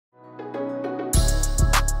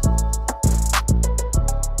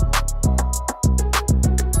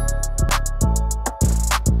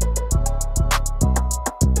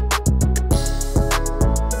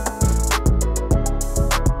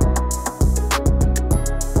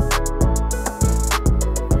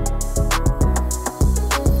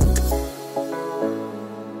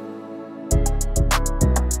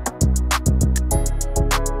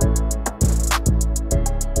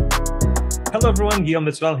everyone, Guillaume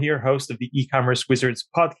Desval here, host of the E-Commerce Wizards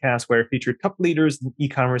podcast, where I feature top leaders in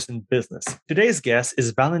e-commerce and business. Today's guest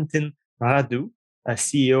is Valentin Radu, a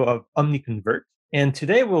CEO of Omniconvert. And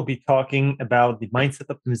today we'll be talking about the mindset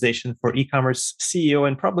optimization for e-commerce CEO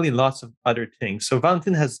and probably lots of other things. So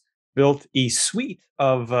Valentin has built a suite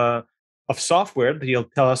of software that he'll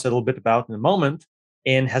tell us a little bit about in a moment,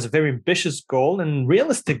 and has a very ambitious goal and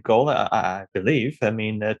realistic goal, I believe.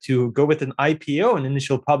 To go with an IPO, an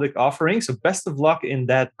initial public offering. So best of luck in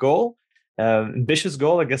that goal. Ambitious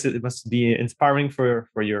goal. I guess it must be inspiring for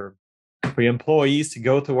your employees to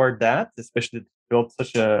go toward that, especially to build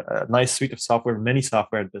such a nice suite of software, many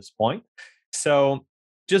software at this point. So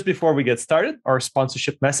just before we get started, our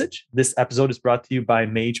sponsorship message. This episode is brought to you by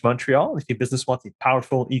MageMontreal. If your business wants a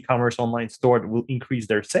powerful e-commerce online store that will increase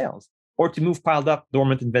their sales, or to move piled up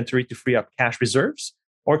dormant inventory to free up cash reserves,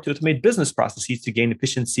 or to automate business processes to gain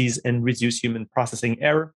efficiencies and reduce human processing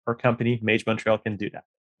error, our company, MageMontreal, can do that.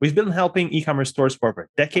 We've been helping e-commerce stores for over a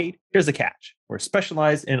decade. Here's the catch. We're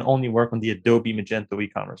specialized and only work on the Adobe Magento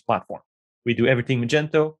e-commerce platform. We do everything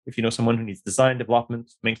Magento. If you know someone who needs design,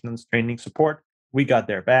 development, maintenance, training, support, we got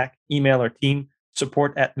their back. Email our team,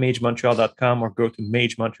 support@MageMontreal.com, or go to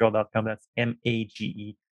MageMontreal.com. That's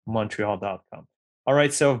MAGE Montreal.com. All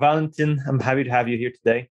right, so Valentin, I'm happy to have you here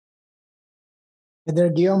today. Hey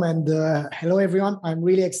there, Guillaume, and hello, everyone. I'm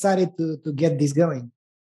really excited to get this going.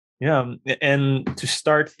 Yeah, and to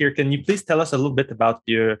start here, can you please tell us a little bit about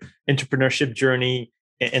your entrepreneurship journey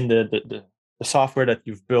and the software that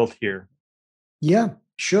you've built here? Yeah,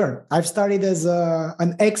 sure. I've started as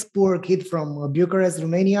an ex-poor kid from Bucharest,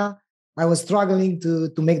 Romania. I was struggling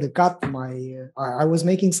to make the cut. I was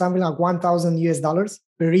making something like $1,000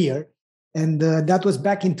 per year. And that was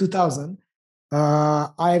back in 2000.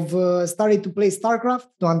 I've started to play StarCraft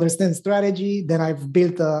to understand strategy. Then I've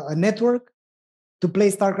built a network to play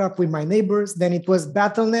StarCraft with my neighbors. Then it was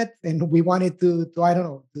Battle.net, and we wanted to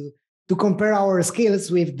compare our skills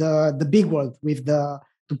with the big world,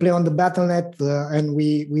 to play on the Battle.net. And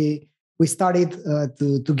we started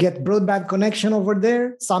to get broadband connection over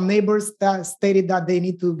there. Some neighbors stated that they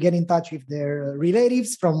need to get in touch with their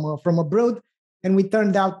relatives from abroad. And we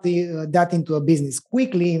turned out that into a business.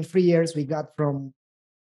 Quickly, in 3 years, we got from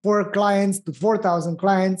 4 clients to 4,000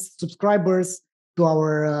 clients, subscribers to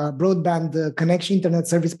our broadband connection internet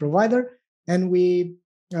service provider. And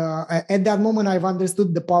at that moment, I've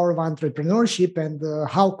understood the power of entrepreneurship and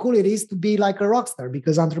how cool it is to be like a rock star.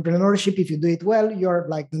 Because entrepreneurship, if you do it well, you're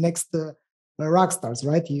like the next rock stars,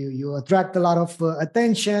 right? You attract a lot of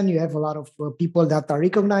attention. You have a lot of people that are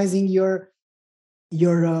recognizing your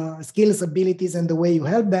skills, abilities, and the way you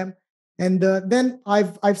help them. And then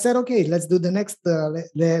I've said, okay, let's do the next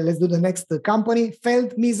company.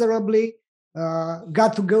 Failed miserably.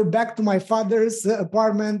 Got to go back to my father's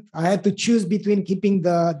apartment. I had to choose between keeping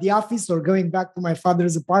the office or going back to my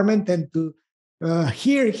father's apartment, and to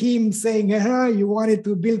hear him saying, you wanted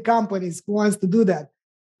to build companies. Who wants to do that?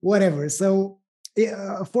 Whatever. So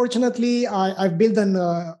fortunately, I've built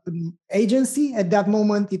an agency. At that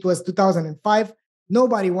moment, it was 2005.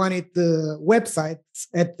 Nobody wanted websites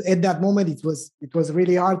at that moment. It was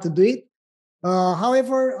really hard to do it.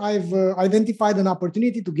 However, I've identified an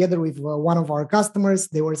opportunity together with one of our customers.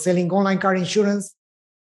 They were selling online car insurance,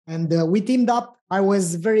 and we teamed up. I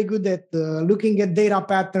was very good at looking at data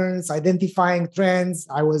patterns, identifying trends.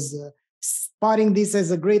 I was spotting this as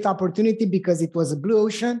a great opportunity because it was a blue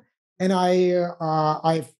ocean, and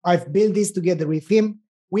I've built this together with him.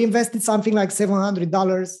 We invested something like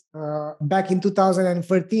 $700 back in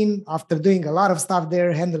 2013 after doing a lot of stuff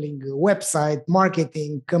there, handling website,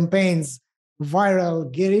 marketing, campaigns, viral,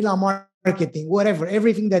 guerrilla marketing, whatever,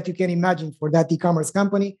 everything that you can imagine for that e-commerce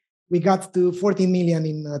company. We got to 14 million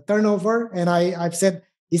in turnover. And I've said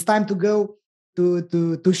it's time to go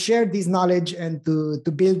to share this knowledge and to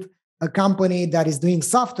build a company that is doing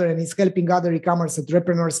software and is helping other e-commerce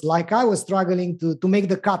entrepreneurs like I was struggling to make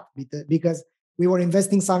the cut, because we were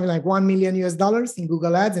investing something like $1 million in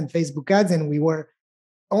Google ads and Facebook ads, and we were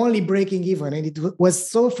only breaking even. And it was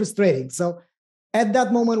so frustrating. So at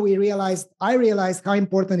that moment, I realized how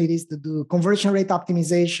important it is to do conversion rate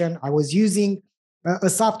optimization. I was using a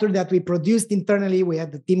software that we produced internally. We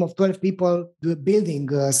had a team of 12 people building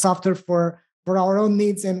software for our own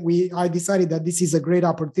needs. And I decided that this is a great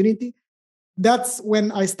opportunity. That's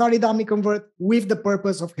when I started Omniconvert, with the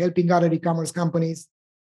purpose of helping other e-commerce companies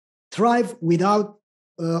thrive without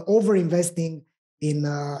over-investing in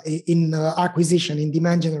acquisition, in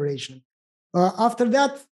demand generation. After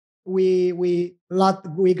that, we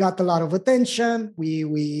got a lot of attention.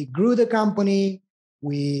 We grew the company.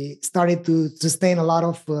 We started to sustain a lot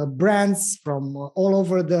of brands from all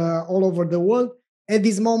over the world. At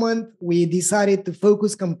this moment, we decided to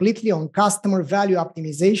focus completely on customer value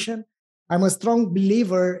optimization. I'm a strong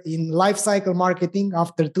believer in life cycle marketing.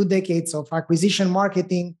 After 2 decades of acquisition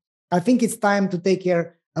marketing, I think it's time to take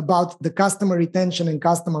care about the customer retention and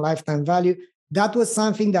customer lifetime value. That was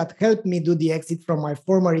something that helped me do the exit from my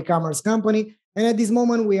former e-commerce company. And at this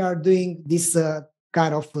moment, we are doing this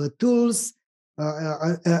kind of tools,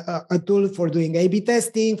 a tool for doing A/B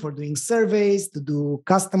testing, for doing surveys, to do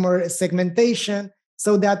customer segmentation,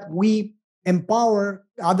 so that we empower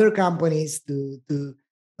other companies to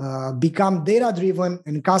become data-driven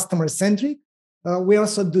and customer-centric. We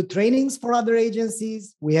also do trainings for other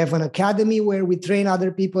agencies. We have an academy where we train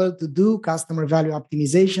other people to do customer value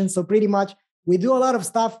optimization. So pretty much we do a lot of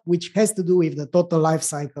stuff which has to do with the total life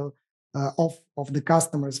cycle of the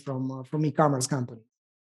customers from e-commerce companies.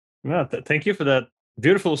 Yeah, thank you for that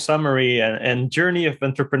beautiful summary and journey of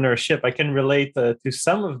entrepreneurship. I can relate to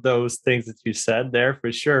some of those things that you said there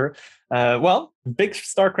for sure. Well, big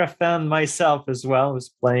StarCraft fan myself as well. I was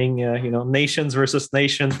playing, nations versus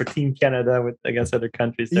nations for Team Canada against other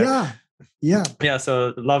countries there. Yeah.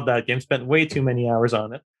 So love that game. Spent way too many hours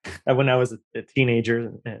on it when I was a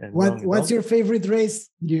teenager. What's your favorite race?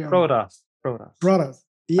 Protoss.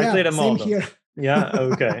 Yeah, I played them all. Same here. Yeah.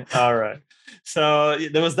 Okay. All right. So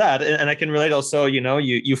there was that, and I can relate also.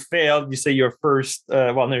 You failed. You say your first,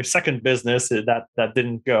 your second business that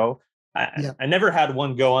didn't go. I never had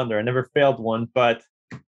one go under. I never failed one, but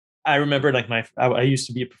I remember I used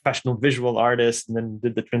to be a professional visual artist, and then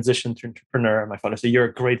did the transition to entrepreneur. My father said, "You're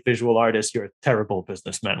a great visual artist. You're a terrible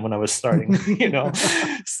businessman." When I was starting,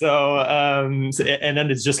 So and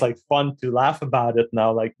then it's just like fun to laugh about it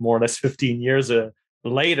now, like more or less 15 years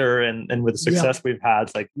later, and with the success we've had,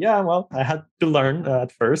 it's like, I had to learn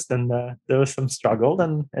at first, and there was some struggle,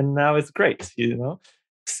 and now it's great,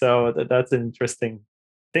 So that's an interesting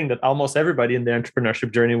thing that almost everybody in the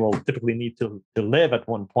entrepreneurship journey will typically need to live at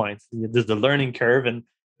one point. There's the learning curve, and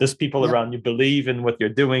there's people around you believe in what you're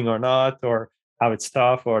doing or not, or how it's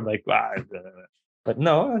tough, or like, but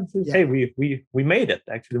no, hey, we made it.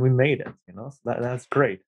 Actually, we made it. So that's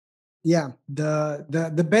great. Yeah,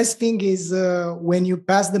 the best thing is when you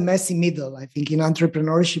pass the messy middle. I think in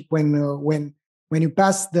entrepreneurship, when you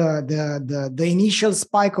pass the initial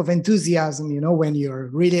spike of enthusiasm, when you're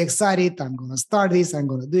really excited, I'm going to start this, I'm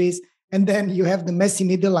going to do this, and then you have the messy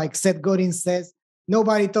middle, like Seth Godin says.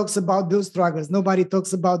 Nobody talks about those struggles. Nobody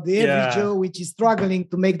talks about the every Joe which is struggling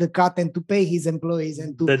to make the cut and to pay his employees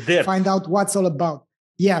and to find out what's all about.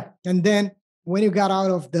 Yeah, and then when you got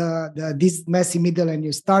out of this messy middle and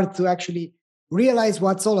you start to actually realize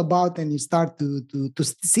what's all about, and you start to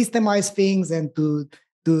systemize things and to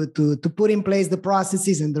put in place the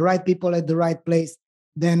processes and the right people at the right place,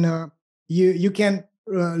 then you can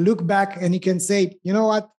look back and you can say, you know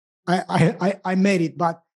what, I made it.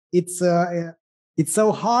 But it's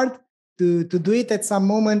so hard to do it at some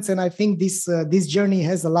moments, and I think this journey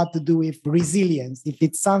has a lot to do with resilience. If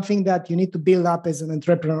it's something that you need to build up as an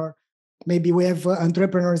entrepreneur, maybe we have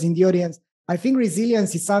entrepreneurs in the audience. I think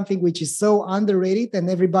resilience is something which is so underrated, and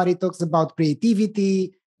everybody talks about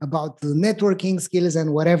creativity, about the networking skills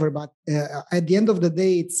and whatever. But at the end of the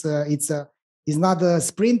day, it's not a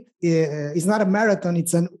sprint. It's not a marathon.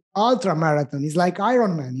 It's an ultra marathon. It's like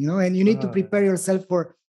Ironman, and you need to prepare yourself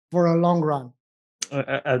for a long run.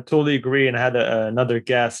 I totally agree. And I had another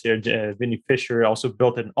guest here, Vinny Fisher, also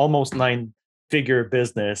built an almost 9-figure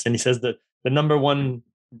business. And he says that the number one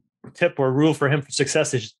tip or rule for him for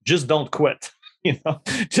success is just don't quit.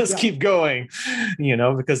 Just keep going,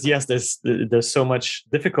 because yes, there's so much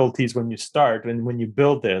difficulties when you start, when you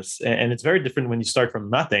build this, and it's very different when you start from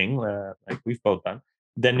nothing, like we've both done,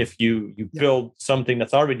 than if you build something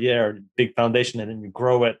that's already there, a big foundation, and then you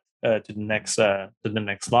grow it to the next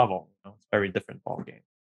level. It's a very different ballgame.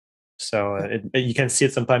 So you can see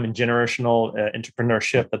it sometime in generational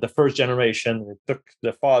entrepreneurship, that the first generation, it took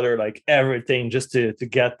the father like everything just to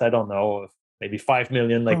get, I don't know, maybe 5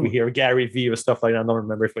 million, like we hear Gary Vee or stuff like that. I don't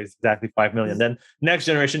remember if it was exactly 5 million. Then next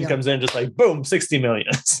generation comes in just like, boom, 60 million.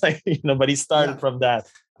 It's like, but he started from that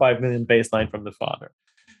 5 million baseline from the father.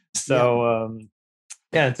 So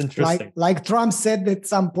it's interesting. Like Trump said at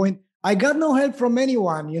some point, I got no help from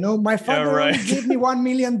anyone. My father only gave me $1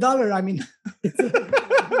 million. I mean,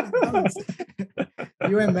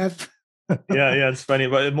 UMF. Yeah, it's funny.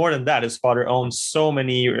 But more than that, his father owns so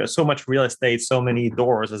much real estate, so many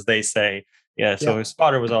doors, as they say. So his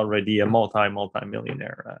father was already a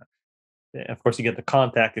multi-millionaire. Of course, you get the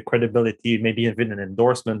contact, the credibility, maybe even an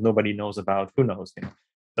endorsement nobody knows about. Who knows?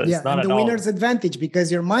 So it's Yeah, not and at the winner's all. advantage,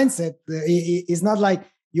 because your mindset is not like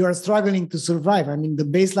you are struggling to survive. I mean, the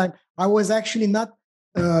baseline, I was actually not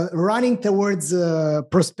running towards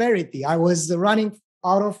prosperity. I was running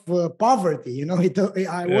out of poverty.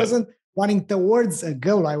 I Yeah. wasn't running towards a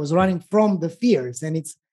goal. I was running from the fears. And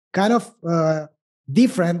it's kind of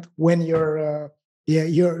different when you're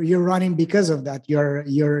running because of that.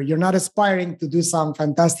 You're not aspiring to do some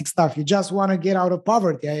fantastic stuff. You just want to get out of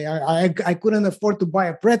poverty. I couldn't afford to buy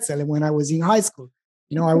a pretzel when I was in high school.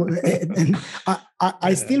 And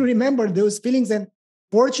I still remember those feelings. And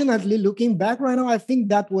fortunately, looking back right now, I think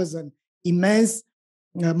that was an immense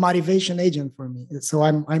motivation agent for me. So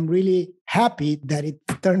I'm really happy that it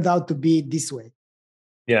turned out to be this way.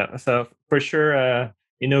 Yeah. So for sure,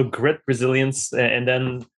 grit, resilience, and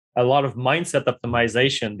then a lot of mindset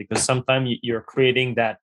optimization, because sometimes you're creating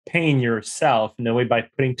that pain yourself in a way by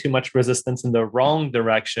putting too much resistance in the wrong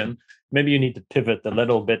direction. Maybe you need to pivot a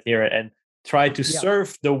little bit here and try to Yeah.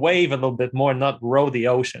 surf the wave a little bit more, not row the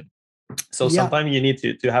ocean. So Yeah. sometimes you need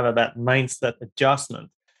to have that mindset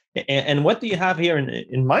adjustment. And what do you have here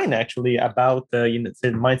in mind actually about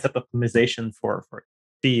say mindset optimization for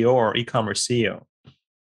CEO or e-commerce CEO?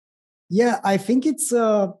 Yeah, I think it's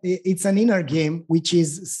an inner game, which is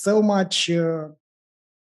so much.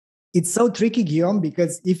 It's so tricky, Guillaume,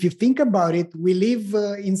 because if you think about it, we live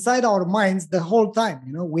inside our minds the whole time.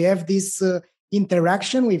 We have this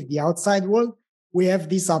interaction with the outside world. We have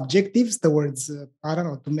these objectives towards, I don't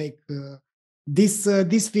know, to make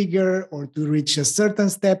this figure or to reach a certain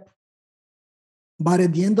step. But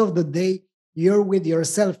at the end of the day, you're with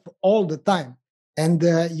yourself all the time, and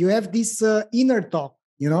you have this inner talk.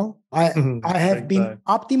 I have been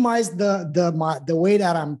optimized the way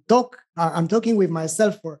that I'm talking with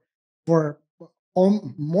myself for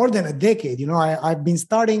more than a decade. I've been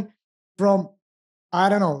starting from, I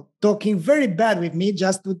don't know, talking very bad with me,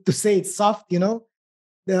 just to say it's soft.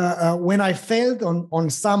 When I failed on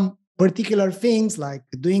some particular things, like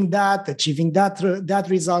doing that, achieving that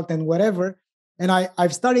result, and whatever. And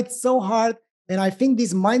I've studied so hard. And I think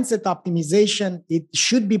this mindset optimization, it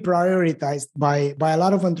should be prioritized by a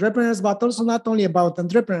lot of entrepreneurs, but also not only about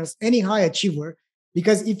entrepreneurs, any high achiever.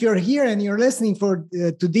 Because if you're here and you're listening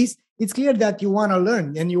to this, it's clear that you want to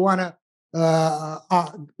learn and you want to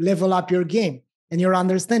level up your game and your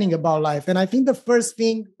understanding about life. And I think the first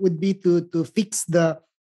thing would be to fix the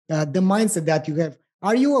mindset that you have.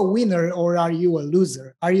 Are you a winner or are you a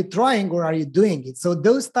loser? Are you trying or are you doing it? So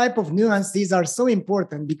those type of nuances are so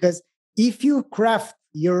important, because if you craft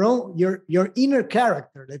your own your inner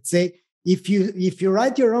character, let's say, if you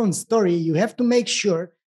write your own story, you have to make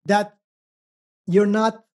sure that you're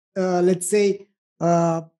not let's say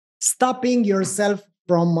stopping yourself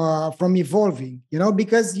from evolving,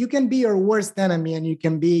 because you can be your worst enemy and you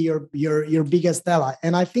can be your biggest ally.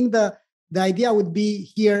 And I think the idea would be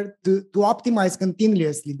here to optimize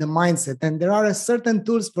continuously the mindset. And there are certain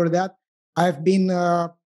tools for that. I've been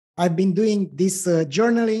doing this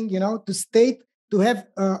journaling, to have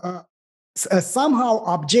a somehow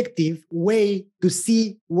objective way to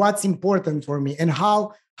see what's important for me and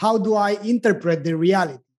how do I interpret the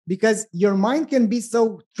reality. Because your mind can be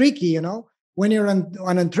so tricky, when you're an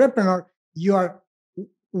entrepreneur, you are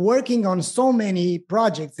working on so many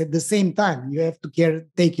projects at the same time. You have to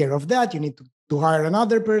take care of that. You need to hire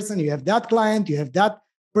another person. You have that client. You have that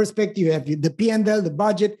perspective. You have the P&L, the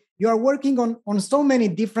budget. You are working on so many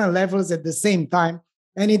different levels at the same time.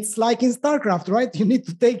 And it's like in StarCraft, right? You need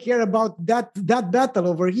to take care about that battle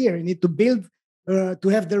over here. You need to build, to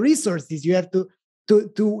have the resources. You have to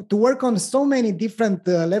work on so many different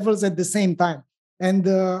levels at the same time. And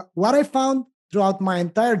what I found throughout my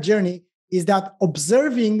entire journey is that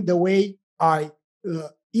observing the way I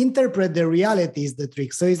interpret the reality is the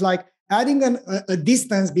trick. So it's like adding a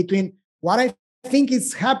distance between what I think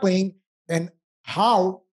is happening and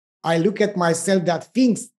how I look at myself that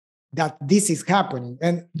thinks that this is happening.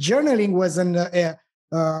 And journaling was a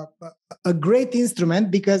great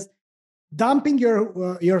instrument, because dumping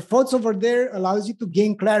your thoughts over there allows you to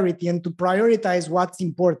gain clarity and to prioritize what's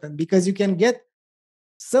important, because you can get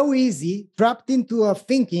so easy trapped into a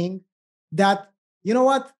thinking that,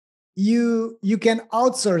 you can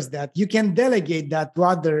outsource that, you can delegate that to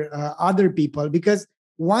other people. Because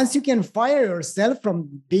once you can fire yourself from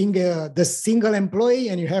being the single employee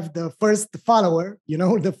and you have the first follower,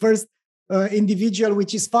 the first individual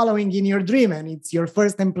which is following in your dream, and it's your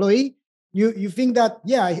first employee, you think that,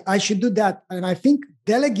 yeah, I should do that. And I think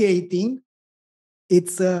delegating,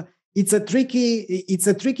 it's a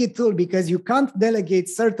tricky tool, because you can't delegate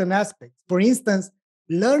certain aspects. For instance,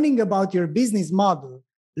 learning about your business model,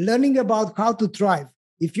 learning about how to thrive,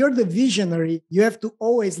 if you're the visionary, you have to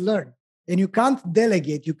always learn. And you can't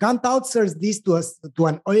delegate. You can't outsource this to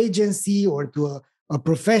an agency or to a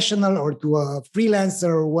professional or to a freelancer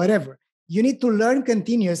or whatever. You need to learn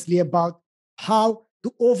continuously about how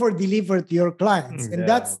to over deliver to your clients. And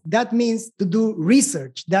that means to do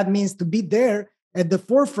research. That means to be there at the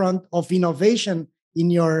forefront of innovation in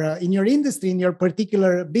your industry, in your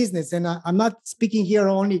particular business. And I'm not speaking here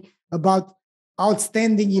only about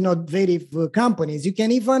outstanding innovative companies. You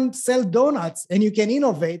can even sell donuts and you can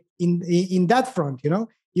innovate in that front.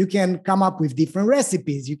 You can come up with different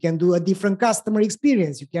recipes. You can do a different customer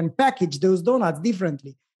experience. You can package those donuts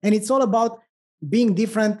differently. And it's all about being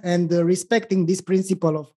different and respecting this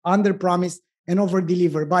principle of under promise and over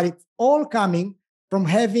deliver. But it's all coming from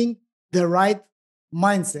having the right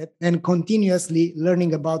mindset and continuously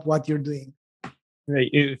learning about what you're doing. Right.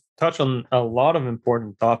 You touch on a lot of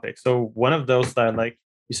important topics. So one of those that, like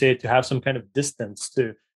you say, to have some kind of distance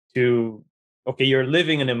to okay, you're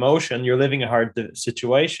living an emotion, you're living a hard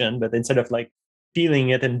situation, but instead of like feeling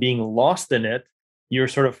it and being lost in it, you're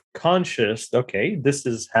sort of conscious, okay, this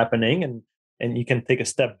is happening, and you can take a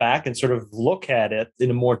step back and sort of look at it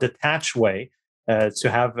in a more detached way, to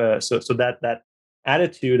have so that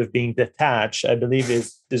attitude of being detached, I believe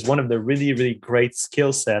is one of the really, really great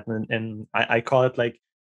skill set. And I call it like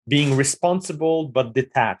being responsible, but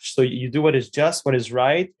detached. So you do what is just, what is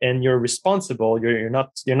right, and you're responsible. You're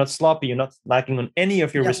not sloppy. You're not lacking on any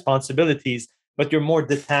of your responsibilities, but you're more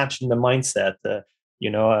detached in the mindset.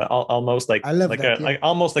 Almost like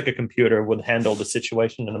almost like a computer would handle the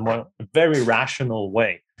situation in a more very rational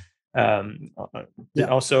way.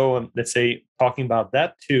 Also, let's say talking about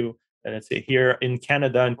that too. Let's say here in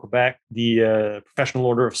Canada and Quebec, the Professional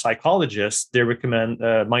Order of Psychologists, they recommend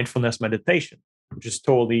mindfulness meditation, which is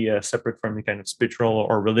totally separate from the kind of spiritual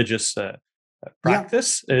or religious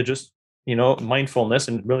practice. Just mindfulness,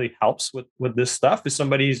 and it really helps with this stuff. If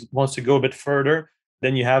somebody wants to go a bit further,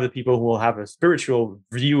 then you have the people who will have a spiritual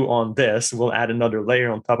view on this. We'll add another layer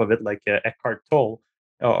on top of it, like Eckhart Tolle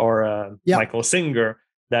or Michael Singer,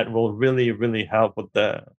 that will really, really help with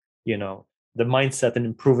the mindset and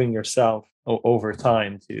improving yourself over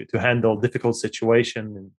time to handle difficult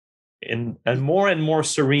situation in a more and more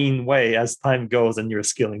serene way as time goes and your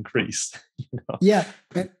skill increase. Yeah,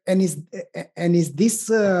 and is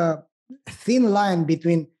this thin line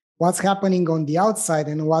between what's happening on the outside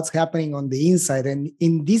and what's happening on the inside. And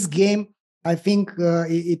in this game, I think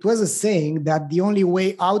it was a saying that the only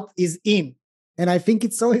way out is in. And I think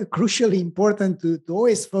it's so crucially important to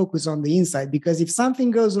always focus on the inside, because if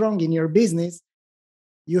something goes wrong in your business,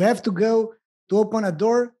 you have to go to open a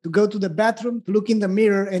door, to go to the bathroom, to look in the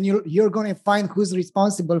mirror, and you're going to find who's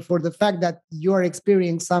responsible for the fact that you are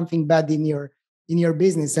experiencing something bad in your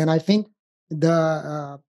business. And I think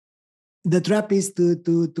the trap is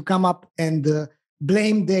to come up and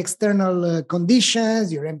blame the external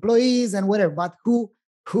conditions, your employees and whatever. But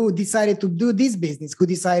who decided to do this business? Who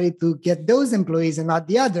decided to get those employees and not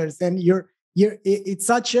the others? And it's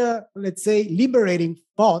such a, let's say, liberating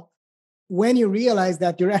thought when you realize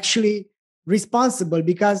that you're actually responsible,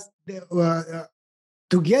 because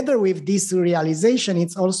together with this realization,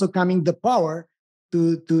 it's also coming the power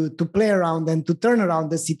to play around and to turn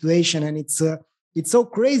around the situation. And it's so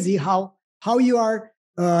crazy how you are,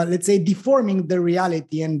 let's say, deforming the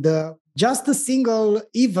reality. And just a single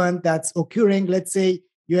event that's occurring, let's say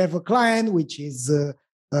you have a client which is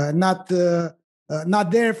not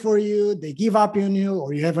there for you, they give up on you,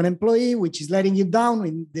 or you have an employee which is letting you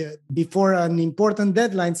down before an important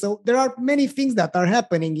deadline. So there are many things that are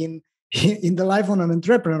happening in the life of an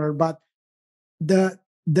entrepreneur. But the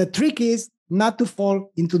trick is not to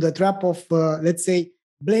fall into the trap of, let's say,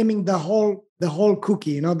 blaming the whole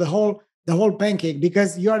cookie, the whole pancake,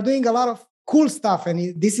 because you are doing a lot of cool stuff,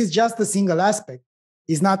 and this is just a single aspect.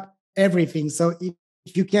 It's not everything. So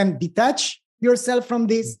if you can detach yourself from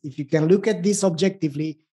this, if you can look at this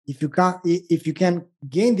objectively, if you can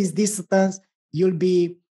gain this distance, you'll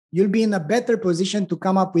be in a better position to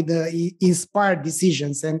come up with inspired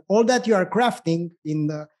decisions. And all that you are crafting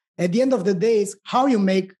at the end of the day is how you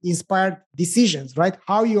make inspired decisions, right?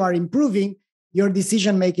 How you are improving your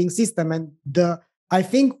decision-making system. And I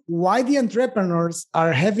think why the entrepreneurs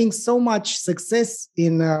are having so much success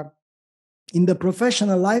in the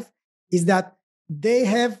professional life is that they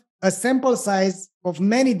have a sample size of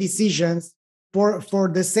many decisions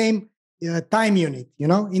for the same time unit.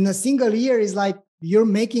 In a single year is like you're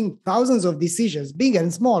making thousands of decisions, big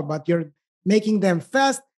and small, but you're making them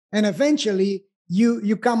fast, and eventually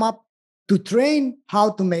you come up to train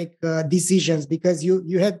how to make decisions, because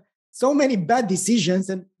you had so many bad decisions,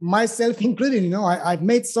 and myself included. I've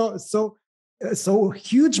made so so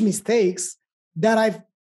huge mistakes that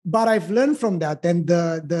I've learned from that. And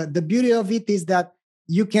the beauty of it is that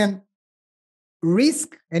you can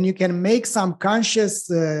risk and you can make some conscious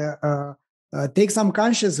take some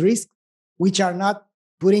conscious risk, which are not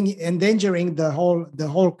endangering the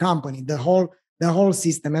whole company, the whole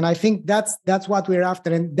system. And I think that's what we're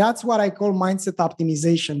after, and that's what I call mindset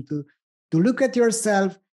optimization. To look at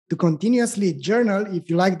yourself, to continuously journal. If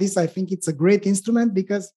you like this, I think it's a great instrument,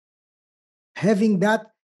 because having that,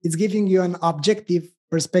 it's giving you an objective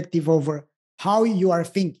perspective over how you are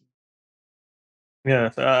thinking. Yeah,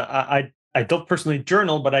 I don't personally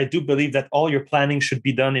journal, but I do believe that all your planning should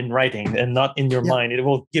be done in writing and not in your mind. It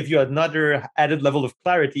will give you another added level of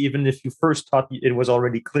clarity, even if you first thought it was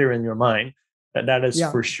already clear in your mind. That is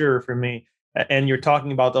for sure for me. And you're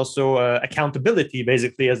talking about also accountability.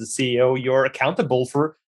 Basically, as a CEO, you're accountable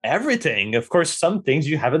for everything. Of course, some things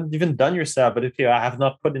you haven't even done yourself, but if you have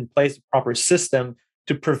not put in place a proper system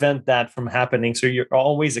to prevent that from happening, so you're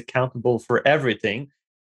always accountable for everything.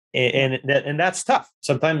 And that's tough.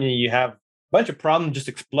 Sometimes you have a bunch of problems just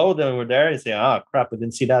explode over there and say, oh, crap, I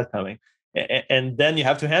didn't see that coming. And then you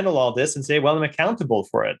have to handle all this and say, well, I'm accountable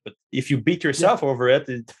for it. But if you beat yourself over it,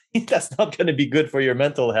 that's not going to be good for your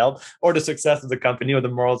mental health or the success of the company or the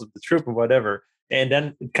morals of the troop or whatever. And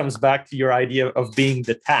then it comes back to your idea of being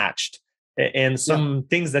detached. And some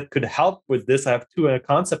things that could help with this, I have two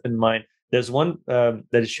concepts in mind. There's one that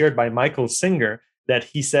is shared by Michael Singer, that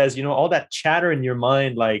he says, all that chatter in your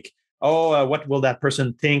mind, like, what will that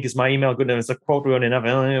person think? Is my email good enough? Is the quote good enough?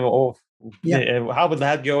 How would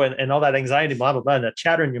that go? And all that anxiety, blah, blah, blah, and that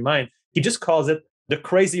chatter in your mind. He just calls it the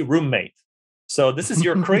crazy roommate. So this is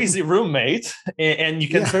your crazy roommate, and you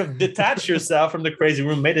can sort of detach yourself from the crazy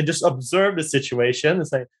roommate and just observe the situation and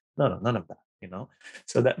say, no, none of that,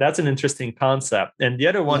 So that's an interesting concept. And the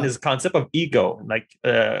other one is concept of ego. Like,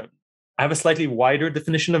 I have a slightly wider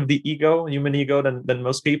definition of the ego, human ego, than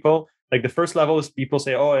most people. Like the first level is people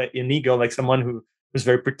say, an ego, like someone who is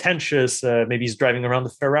very pretentious. Maybe he's driving around the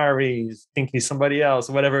Ferrari, he's thinking he's somebody else,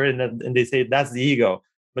 whatever. And they say that's the ego.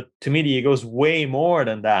 But to me, the ego is way more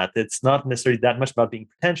than that. It's not necessarily that much about being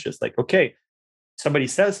pretentious. Like, okay, somebody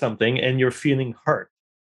says something and you're feeling hurt.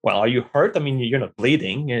 Well, are you hurt? I mean, you're not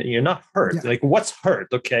bleeding. You're not hurt. Yeah. Like, what's hurt?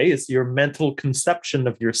 Okay, it's your mental conception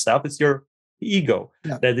of yourself. It's your ego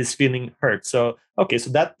that is feeling hurt. So, okay, so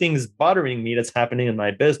that thing is bothering me. That's happening in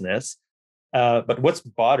my business. But what's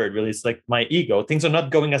bothered really is like my ego. Things are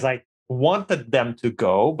not going as I wanted them to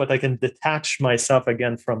go, but I can detach myself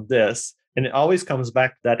again from this. And it always comes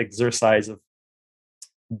back to that exercise of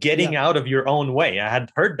getting out of your own way. I had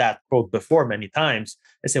heard that quote before many times.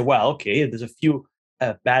 I said, well, okay, there's a few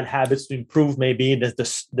bad habits to improve. Maybe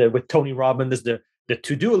there's with Tony Robbins, there's the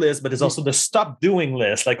to-do list, but there's also the stop doing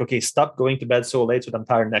list. Like, okay, stop going to bed so late so that I'm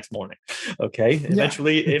tired next morning. Okay.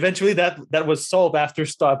 Eventually that was solved after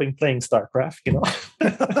stopping playing StarCraft,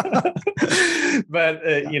 But,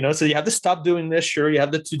 so you have to stop doing this. Sure. You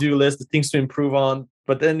have the to-do list, the things to improve on,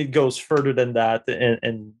 but then it goes further than that.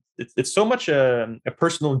 And it's so much a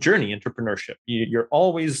personal journey, entrepreneurship. You're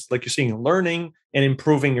always, like you're saying, learning and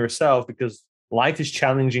improving yourself, because life is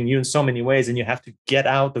challenging you in so many ways, and you have to get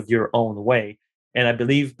out of your own way. And I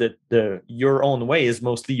believe that your own way is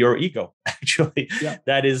mostly your ego, actually,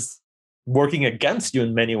 that is working against you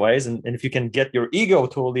in many ways. And if you can get your ego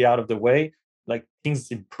totally out of the way, like,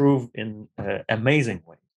 things improve in amazing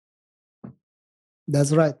ways.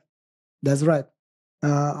 That's right.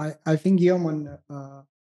 I think, Guillaume,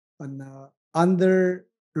 an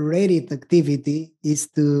underrated activity is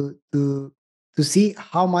to see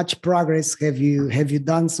how much progress have you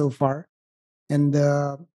done so far. And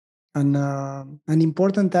an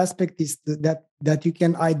important aspect is that you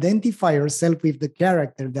can identify yourself with the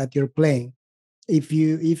character that you're playing. If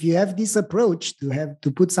you have this approach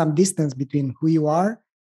to put some distance between who you are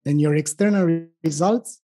and your external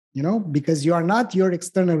results, because you are not your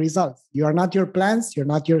external results, you are not your plans, you're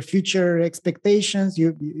not your future expectations.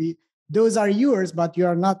 Those are yours, but you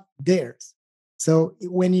are not theirs. So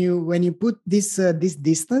when you put this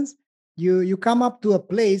distance, you come up to a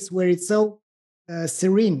place where it's so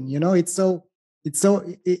serene,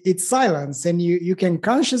 it's silence, and you can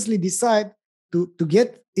consciously decide to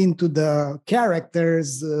get into the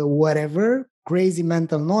characters, whatever crazy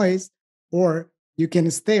mental noise, or you can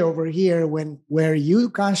stay over here where you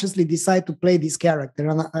consciously decide to play this character.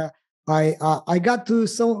 And I got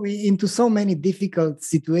into so many difficult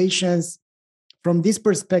situations from this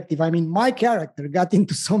perspective. I mean, my character got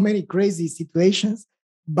into so many crazy situations,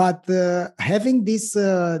 but having this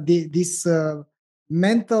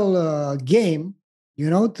mental game,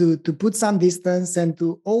 to put some distance and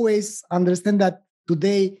to always understand that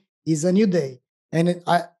today is a new day. And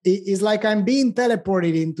it's like I'm being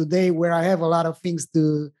teleported in today where I have a lot of things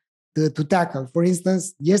to tackle. For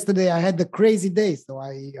instance, yesterday I had the crazy day. So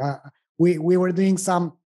we were doing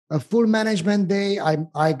a full management day.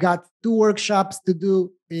 I got 2 workshops to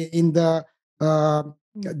do in the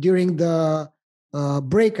during the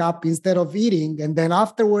breakup instead of eating, and then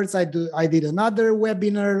afterwards I did another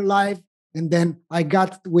webinar live, and then I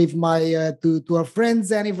got with my to a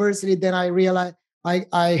friend's anniversary. Then I realized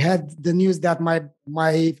I had the news that my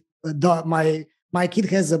kid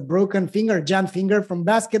has a broken finger, jammed finger from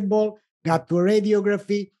basketball. Got to a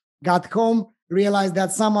radiography, got home, realized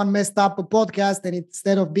that someone messed up a podcast, and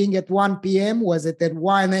instead of being at 1 p.m. was it at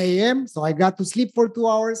 1 a.m. So I got to sleep for 2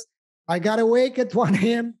 hours. I got awake at 1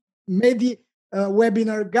 a.m., made the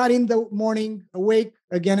webinar, got in the morning, awake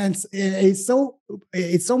again. And it's so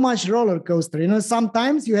much roller coaster. You know,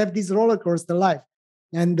 sometimes you have this roller coaster life.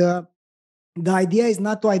 And the idea is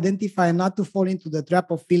not to identify and not to fall into the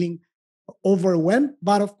trap of feeling overwhelmed,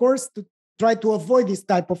 but of course to try to avoid this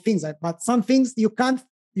type of things. But some things you can't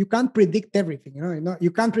predict everything. You know,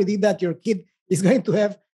 you can't predict that your kid is going to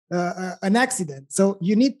have an accident. So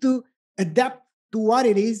you need to adapt to what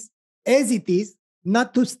it is as it is,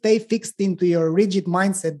 not to stay fixed into your rigid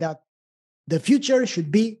mindset that the future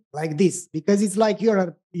should be like this, because it's like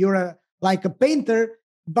you're like a painter,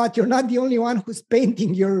 but you're not the only one who's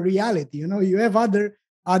painting your reality. You know, you have other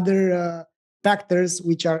factors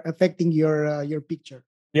which are affecting your picture.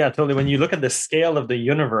 Yeah, totally. When you look at the scale of the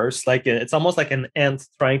universe, like it's almost like an ant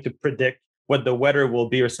trying to predict what the weather will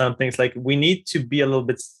be or something. It's like we need to be a little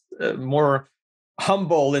bit more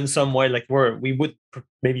humble in some way, like we would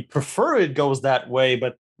maybe prefer it goes that way,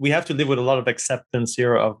 but we have to live with a lot of acceptance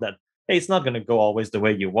here of that. Hey, it's not going to go always the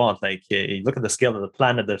way you want. Like you look at the scale of the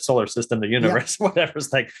planet, the solar system, the universe, whatever.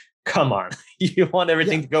 It's like, come on, you want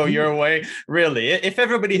everything to go your way? Really? If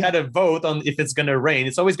everybody had a vote on if it's going to rain,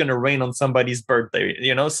 it's always going to rain on somebody's birthday,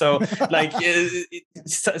 you know? So like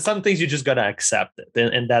some things you just got to accept it.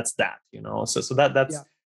 And that's that, you know? So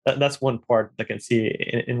that's one part I can see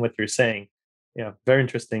in what you're saying. Yeah, very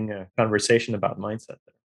interesting conversation about mindset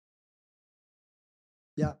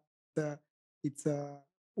there. Yeah, it's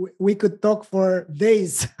we could talk for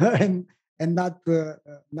days and not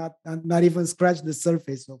even scratch the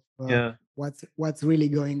surface of what's really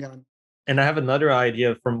going on. And I have another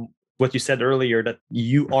idea from what you said earlier, that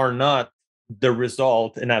you are not the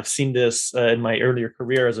result. And I've seen this in my earlier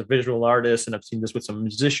career as a visual artist, and I've seen this with some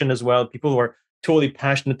musician as well. People who are totally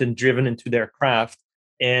passionate and driven into their craft,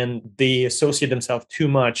 and they associate themselves too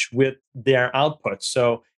much with their output.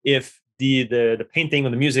 So if the painting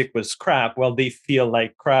or the music was crap, well, they feel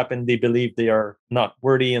like crap and they believe they are not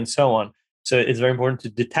worthy and so on. So it's very important to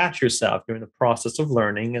detach yourself during the process of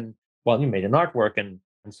learning. And well, you made an artwork, and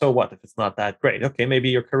so what if it's not that great? Okay, maybe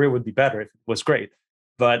your career would be better if it was great.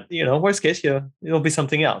 But you know, worst case, it'll be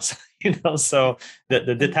something else. You know, so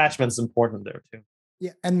the detachment is important there too.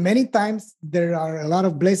 Yeah, and many times there are a lot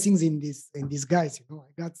of blessings in disguise. You know,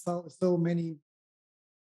 I got so many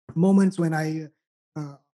moments when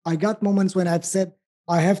I got moments when I've said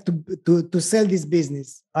I have to sell this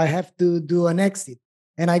business. I have to do an exit,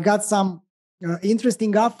 and I got some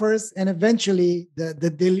interesting offers, and eventually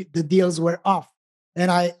the deals were off, and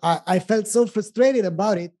I felt so frustrated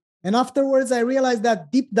about it. And afterwards, I realized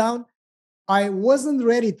that deep down, I wasn't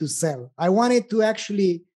ready to sell. I wanted to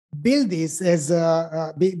actually build this as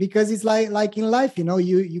because it's like in life, you know,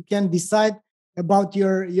 you can decide about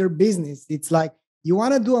your business. It's like you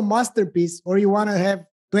want to do a masterpiece, or you want to have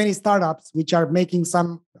 20 startups which are making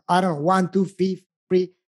some, I don't know, 1, 2,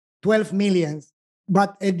 3, 12 millions.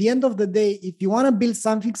 But at the end of the day, if you want to build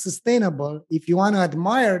something sustainable, if you want to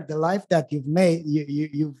admire the life that you've made,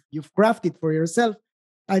 you've crafted for yourself,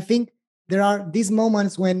 I think there are these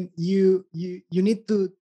moments when you need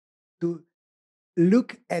to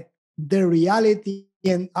look at the reality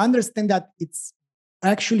and understand that it's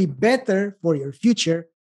actually better for your future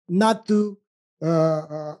not to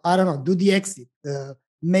I don't know, do the exit,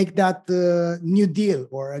 make that new deal,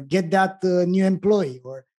 or get that new employee,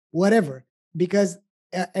 or whatever, because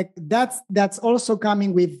that's also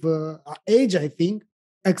coming with age, I think.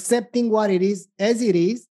 Accepting what it is as it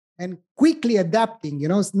is and quickly adapting, you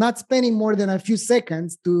know, not spending more than a few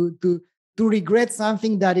seconds to regret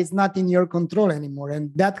something that is not in your control anymore.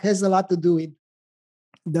 And that has a lot to do with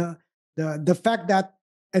the fact that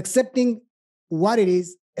accepting what it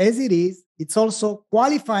is as it is, it's also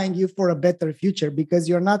qualifying you for a better future, because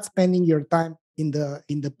you're not spending your time in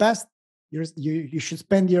the past. You should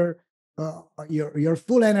spend your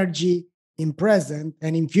full energy in present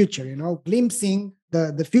and in future, you know, glimpsing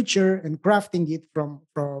the future and crafting it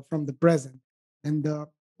from the present. And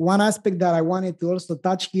one aspect that I wanted to also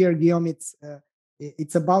touch here, Guillaume,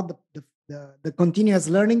 it's about the continuous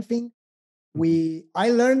learning thing. I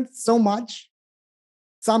learned so much.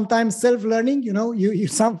 Sometimes self-learning,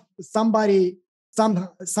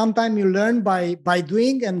 sometimes you learn by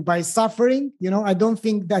doing and by suffering. I don't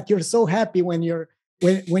think that you're so happy when you're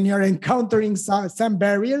encountering some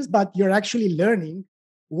barriers, but you're actually learning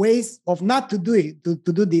ways of not to do it, to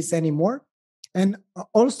do this anymore. And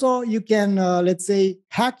also you can, let's say,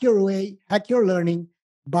 hack your learning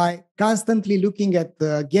by constantly looking at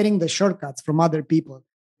getting the shortcuts from other people.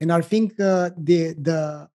 And I think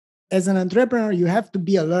as an entrepreneur, you have to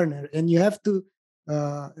be a learner, and you have to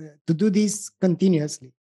do this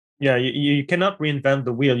continuously. Yeah, you cannot reinvent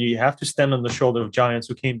the wheel. You have to stand on the shoulder of giants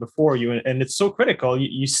who came before you, and it's so critical.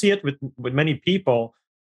 You see it with many people.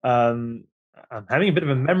 I'm having a bit of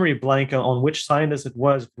a memory blank on which scientist it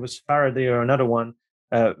was. If it was Faraday or another one,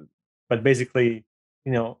 but basically,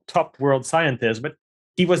 top world scientist. But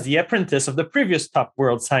he was the apprentice of the previous top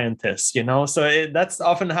world scientists, so that's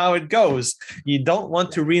often how it goes. You don't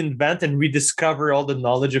want to reinvent and rediscover all the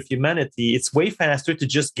knowledge of humanity. It's way faster to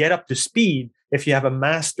just get up to speed if you have a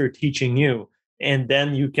master teaching you, and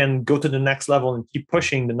then you can go to the next level and keep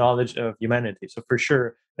pushing the knowledge of humanity. So for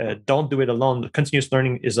sure, don't do it alone. Continuous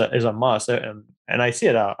learning is a must, and I see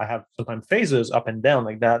it. I have sometimes phases up and down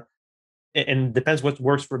like that, and it depends what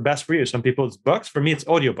works best for you. Some people it's books. For me, it's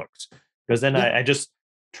audiobooks, because then I just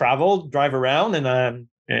travel, drive around, and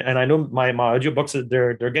I know my audiobooks,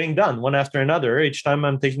 they're getting done one after another. Each time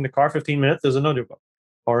I'm taking the car 15 minutes, there's an audiobook,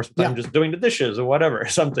 or sometimes just doing the dishes or whatever,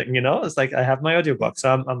 something. It's like I have my audiobooks.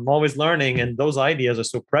 So I'm always learning, and those ideas are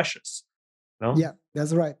so precious. Yeah,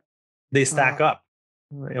 that's right. They stack up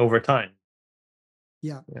over time.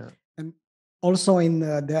 Yeah. And also in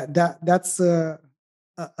that's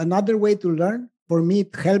another way to learn. For me,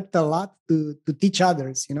 it helped a lot to teach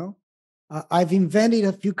others. I've invented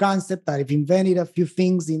a few concepts. I've invented a few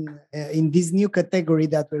things in this new category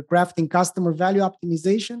that we're crafting, customer value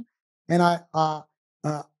optimization. And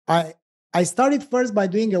I started first by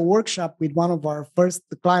doing a workshop with one of our first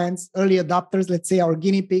clients, early adopters, let's say our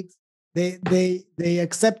guinea pigs. They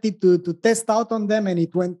accepted to test out on them, and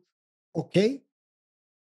it went okay.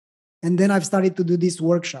 And then I've started to do these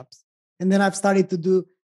workshops, and then I've started to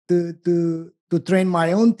train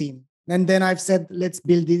my own team. And then I've said, let's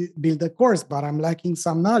build a course, but I'm lacking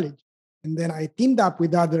some knowledge. And then I teamed up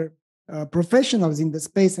with other professionals in the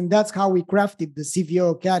space, and that's how we crafted the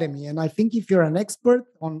CVO Academy. And I think if you're an expert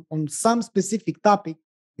on some specific topic,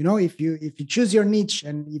 if you choose your niche,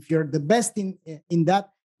 and if you're the best in that,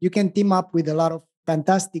 you can team up with a lot of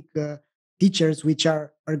fantastic teachers which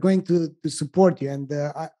are going to support you. And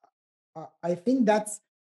I think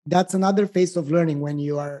that's another phase of learning, when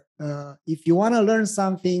you are if you want to learn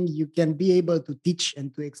something, you can be able to teach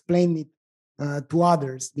and to explain it to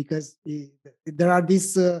others, because there are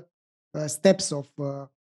these steps of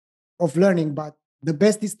learning. But the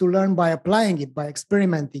best is to learn by applying it, by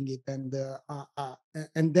experimenting it,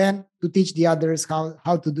 and then to teach the others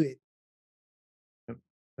how to do it.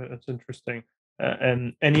 That's interesting.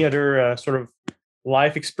 And any other sort of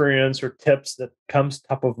life experience or tips that comes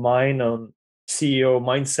top of mind on CEO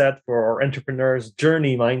mindset or entrepreneur's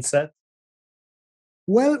journey mindset?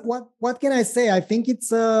 Well, what can I say? I think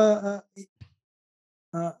it's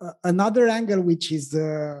another angle which is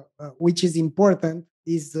important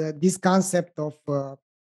is this concept of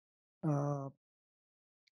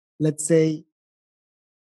let's say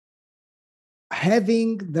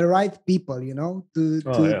having the right people,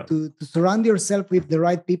 to surround yourself with the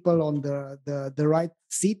right people on the right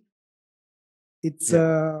seat. It's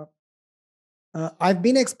I've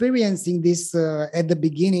been experiencing this at the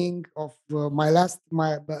beginning of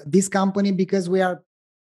this company, because we are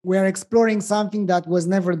exploring something that was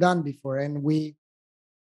never done before, and we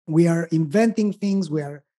are inventing things. We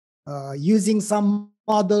are using some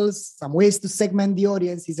models, some ways to segment the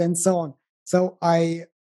audiences, and so on. So I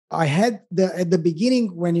had at the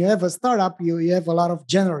beginning, when you have a startup, you have a lot of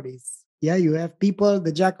generalists. Yeah, you have people,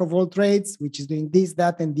 the jack of all trades, which is doing this,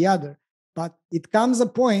 that, and the other. But it comes a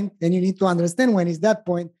point, and you need to understand when is that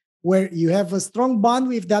point, where you have a strong bond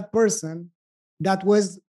with that person that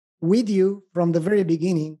was with you from the very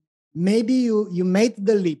beginning. Maybe you made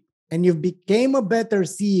the leap and you became a better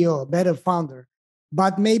CEO, a better founder,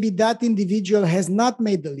 but maybe that individual has not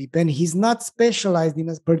made the leap, and he's not specialized in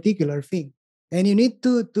a particular thing. And you need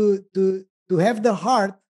to have the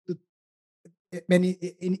heart to, and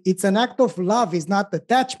it's an act of love, is not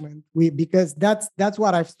attachment. Because that's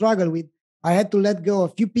what I've struggled with. I had to let go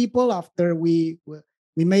of a few people after we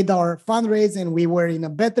made our fundraise, and we were in a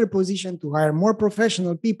better position to hire more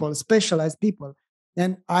professional people, specialized people.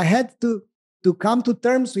 And I had to come to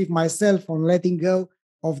terms with myself on letting go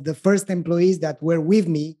of the first employees that were with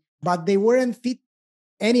me, but they weren't fit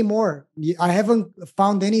anymore. I haven't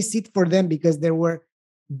found any seat for them because they were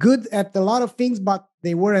good at a lot of things, but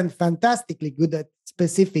they weren't fantastically good at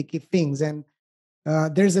specific things. And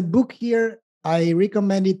there's a book here. I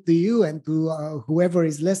recommend it to you and to whoever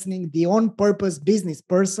is listening, The On Purpose Business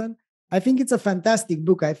Person. I think it's a fantastic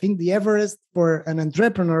book. I think the Everest for an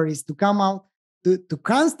entrepreneur is to come out to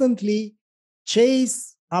constantly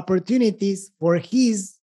chase opportunities for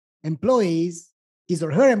his employees, his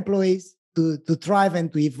or her employees, to thrive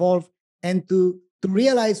and to evolve and to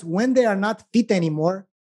realize when they are not fit anymore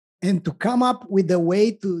and to come up with a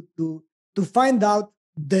way to find out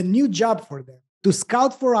the new job for them, to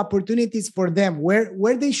scout for opportunities for them,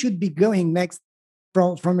 where they should be going next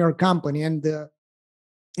from your company. And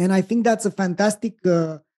I think that's a fantastic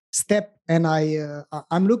step. And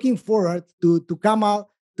I'm looking forward to come out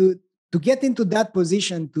to get into that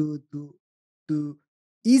position to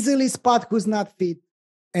easily spot who's not fit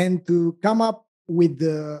and to come up with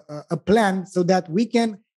a plan so that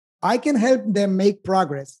I can help them make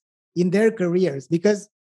progress in their careers, because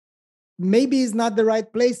maybe it's not the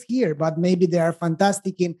right place here, but maybe they are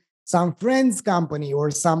fantastic in some friend's company or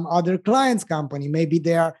some other client's company. Maybe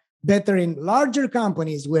they are better in larger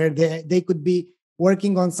companies where they could be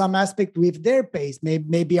working on some aspect with their pace.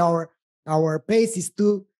 Maybe our pace is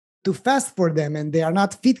too fast for them and they are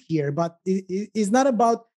not fit here. But it's not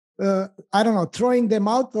about throwing them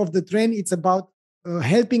out of the train. It's about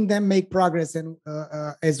helping them make progress and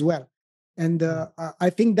as well. And I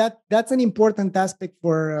think that's an important aspect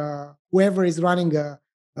for whoever is running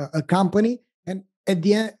a company. And at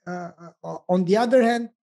the end, on the other hand,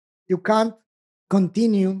 you can't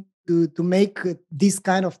continue to make this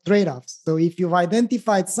kind of trade-offs. So if you've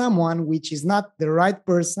identified someone which is not the right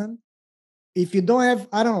person, if you don't have,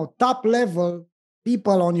 top level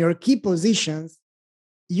people on your key positions,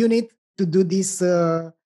 you need to do this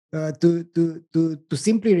to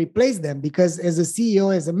simply replace them. Because as a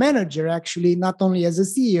CEO, as a manager, actually, not only as a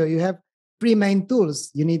CEO, you have three main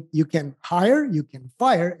tools. You can hire, you can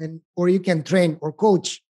fire, or you can train or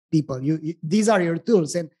coach people. These are your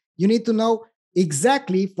tools, and you need to know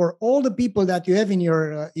exactly for all the people that you have in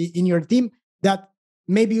your team that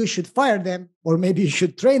maybe you should fire them or maybe you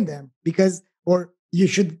should train them, or you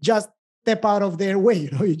should just step out of their way.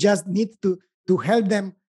 You just need to help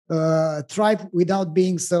them thrive without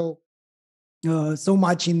being so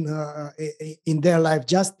much in their life,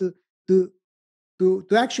 just to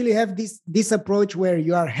actually have this approach where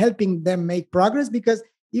you are helping them make progress, because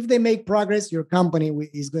if they make progress, your company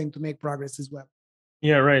is going to make progress as well.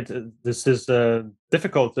 Yeah, right. This is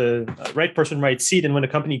difficult. Right person, right seat. And when a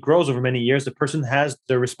company grows over many years, the person has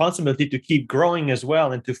the responsibility to keep growing as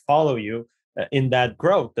well and to follow you in that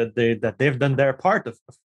growth, that they've done their part of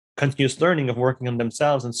continuous learning, of working on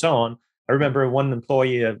themselves and so on. I remember one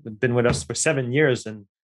employee had been with us for 7 years, and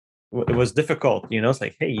it was difficult. It's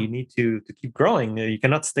like, hey, you need to keep growing. You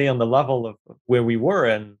cannot stay on the level of where we were,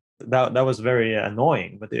 and that was very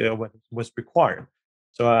annoying, but it was required.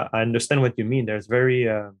 So I understand what you mean. It's very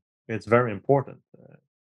important.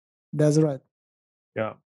 That's right.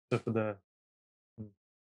 Yeah. So for the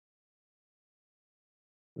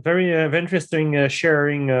very interesting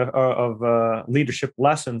sharing of leadership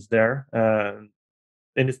lessons there. And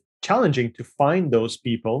it's challenging to find those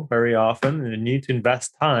people very often, and you need to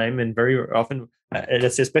invest time. And very often,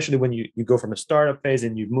 let's say, especially when you go from a startup phase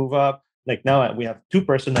and you move up, like now we have 2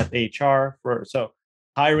 person at HR so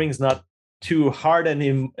hiring is not too hard,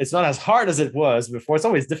 and it's not as hard as it was before. It's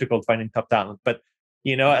always difficult finding top talent, but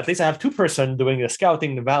at least I have 2 person doing the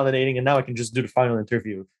scouting, the validating, and now I can just do the final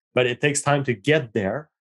interview. But it takes time to get there.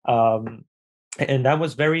 And that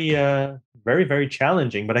was very, very, very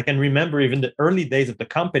challenging. But I can remember even the early days of the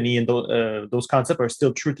company, and those concepts are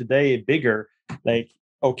still true today, bigger. Like,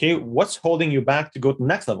 okay, what's holding you back to go to the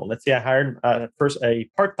next level? Let's say I hired first a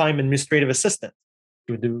part-time administrative assistant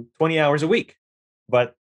who would do 20 hours a week.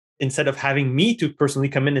 But instead of having me to personally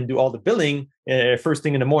come in and do all the billing first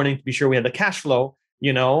thing in the morning to be sure we had the cash flow,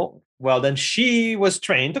 well, then she was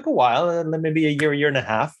trained, took a while, maybe a year and a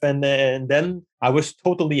half. And then I was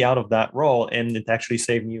totally out of that role. And it actually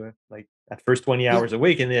saved me like at first 20 hours a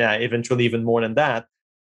week, and eventually even more than that.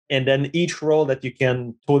 And then each role that you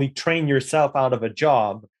can totally train yourself out of a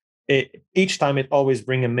job, each time it always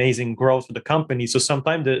brings amazing growth to the company. So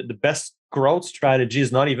sometimes the best growth strategy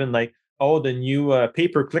is not even like, the new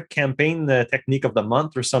pay-per-click campaign technique of the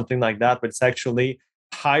month or something like that, but it's actually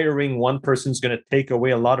hiring one person is going to take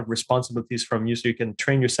away a lot of responsibilities from you, so you can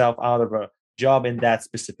train yourself out of a job in that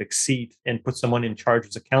specific seat and put someone in charge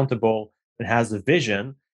who's accountable, and has a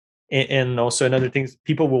vision. And also another thing is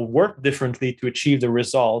people will work differently to achieve the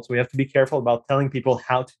results. We have to be careful about telling people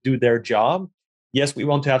how to do their job. Yes, we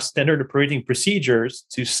want to have standard operating procedures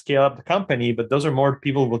to scale up the company, but those are more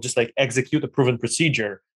people who will just like execute a proven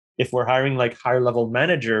procedure. If we're hiring like higher level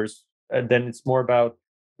managers, then it's more about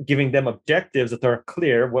giving them objectives that are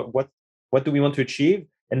clear. What do we want to achieve,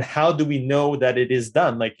 and how do we know that it is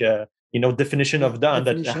done? Like definition of done.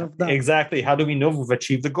 Definition of done. Exactly. How do we know we've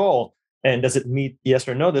achieved the goal? And does it meet yes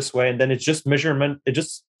or no this way? And then it's just measurement, it's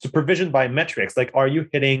just supervision by metrics. Like, are you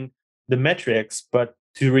hitting the metrics? But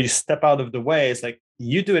to really step out of the way, it's like,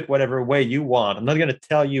 you do it whatever way you want. I'm not going to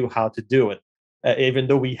tell you how to do it. Even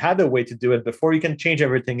though we had a way to do it before, you can change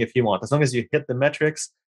everything if you want, as long as you hit the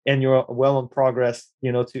metrics and you're well in progress,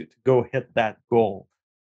 to go hit that goal.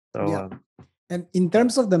 So, yeah. And in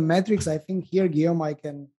terms of the metrics, I think here, Guillaume, I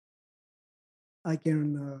can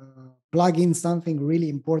plug in something really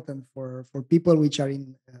important for people which are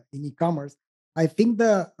in e-commerce. I think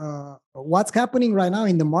what's happening right now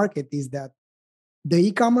in the market is that the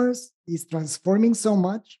e-commerce is transforming so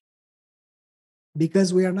much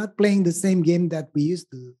because we are not playing the same game that we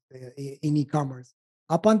used to in e-commerce.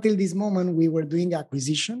 Up until this moment, we were doing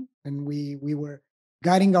acquisition, and we were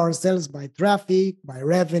guiding ourselves by traffic, by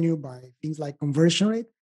revenue, by things like conversion rate.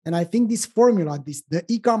 And I think this formula, the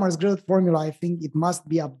e-commerce growth formula, I think it must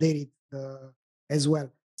be updated as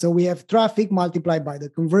well. So we have traffic multiplied by the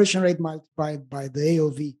conversion rate multiplied by the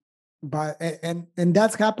AOV. And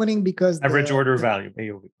that's happening because average order value,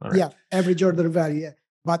 AOV. Right. Yeah, average order value. Yeah.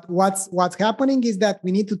 But what's happening is that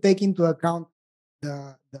we need to take into account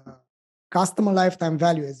the customer lifetime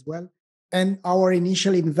value as well, and our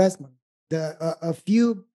initial investment. A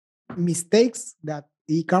few mistakes that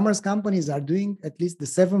e-commerce companies are doing, at least the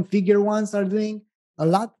 7-figure ones are doing a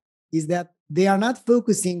lot, is that they are not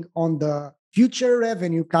focusing on the future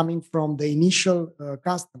revenue coming from the initial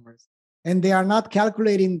customers, and they are not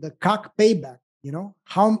calculating the CAC payback.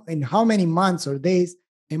 How many months or days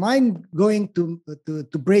am I going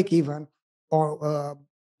to break even, or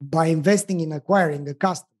by investing in acquiring a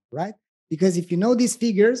customer, right? Because if you know these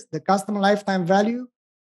figures, the customer lifetime value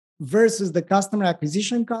versus the customer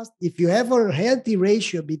acquisition cost, if you have a healthy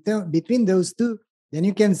ratio between those two, then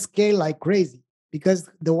you can scale like crazy. Because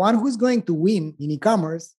the one who's going to win in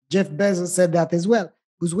e-commerce, Jeff Bezos said that as well,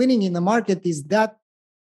 who's winning in the market is that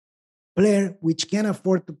player which can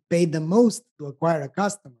afford to pay the most to acquire a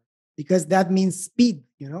customer, because that means speed.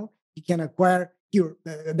 He can acquire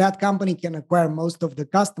that company can acquire most of the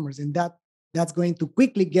customers, and that's going to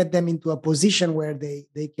quickly get them into a position where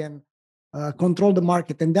they can control the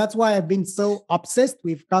market. And that's why I've been so obsessed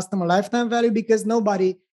with customer lifetime value, because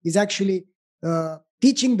nobody is actually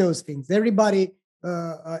teaching those things. Everybody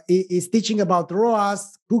is teaching about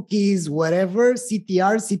ROAS, cookies, whatever,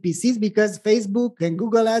 CTR, CPCs, because Facebook and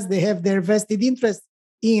Google Ads, they have their vested interest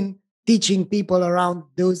in teaching people around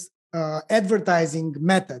those advertising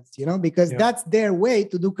methods, because that's their way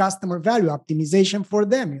to do customer value optimization for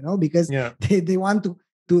them, because they want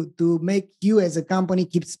to make you as a company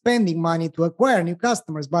keep spending money to acquire new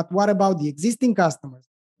customers. But what about the existing customers?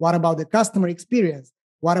 What about the customer experience?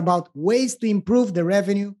 What about ways to improve the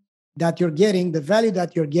revenue that you're getting, the value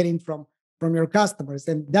that you're getting from your customers?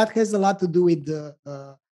 And that has a lot to do with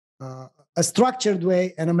a structured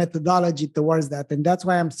way and a methodology towards that. And that's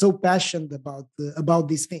why I'm so passionate about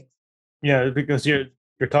these things. Yeah, because you're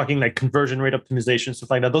talking like conversion rate optimization,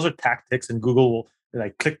 stuff like that. Those are tactics, and Google will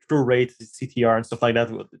like click-through rate, CTR, and stuff like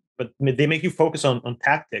that. But they make you focus on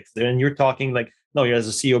tactics. And you're talking like, no, you as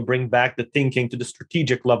a CEO, bring back the thinking to the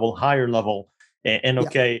strategic level, higher level. And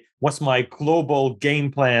okay, what's my global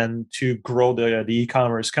game plan to grow the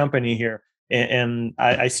e-commerce company here? And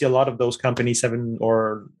I see a lot of those companies, 7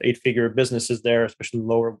 or 8-figure businesses there, especially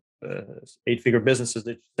lower 8-figure businesses,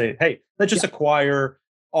 that say, hey, let's just acquire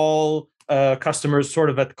all customers sort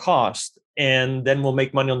of at cost, and then we'll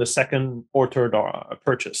make money on the second or third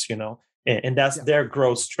purchase, and that's their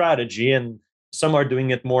growth strategy. And some are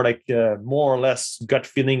doing it more like more or less gut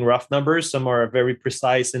feeling, rough numbers. Some are very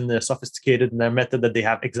precise and sophisticated in their method, that they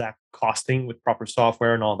have exact costing with proper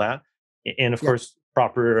software and all that. And of course,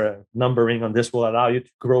 proper numbering on this will allow you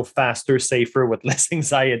to grow faster, safer, with less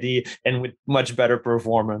anxiety, and with much better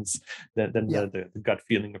performance than the gut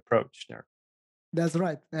feeling approach there. That's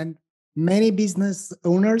right. And many business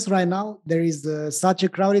owners right now, there is such a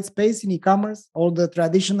crowded space in e-commerce. All the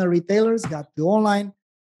traditional retailers got to online.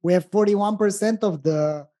 We have 41% of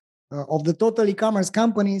the total e-commerce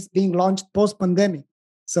companies being launched post-pandemic.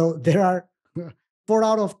 So there are 4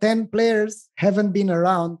 out of 10 players haven't been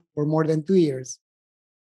around for more than 2 years.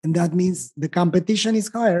 And that means the competition is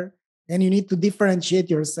higher. and you need to differentiate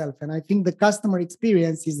yourself. And I think the customer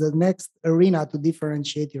experience is the next arena to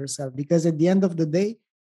differentiate yourself, because at the end of the day,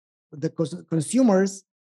 the consumers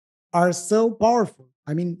are so powerful.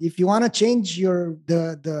 I mean, if you want to change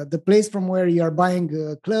the place from where you are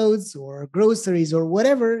buying clothes or groceries or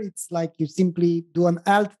whatever, it's like you simply do an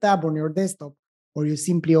alt tab on your desktop, or you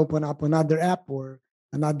simply open up another app or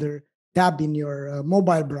another tab in your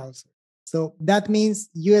mobile browser. So that means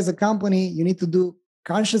you as a company, you need to do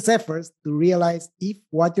conscious efforts to realize if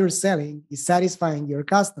what you're selling is satisfying your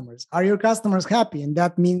customers. Are your customers happy? And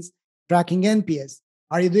that means tracking NPS.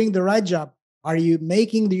 Are you doing the right job? Are you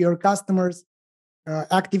making your customers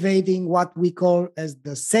activating what we call as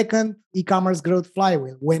the second e-commerce growth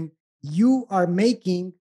flywheel? When you are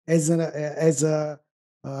making as a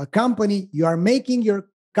company, you are making your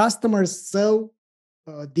customers so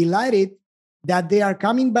delighted that they are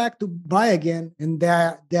coming back to buy again, and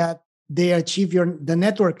that they achieve the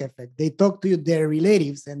network effect. They talk to you, their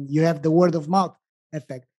relatives, and you have the word of mouth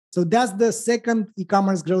effect. So that's the second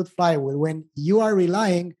e-commerce growth flywheel, when you are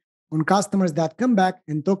relying on customers that come back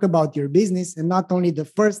and talk about your business, and not only the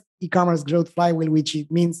first e-commerce growth flywheel, which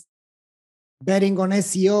it means betting on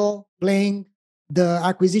SEO, playing the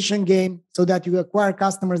acquisition game so that you acquire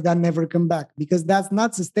customers that never come back, because that's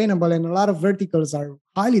not sustainable. And a lot of verticals are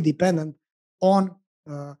highly dependent on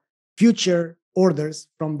future orders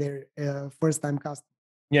from their first-time customers.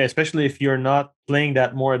 Yeah, especially if you're not playing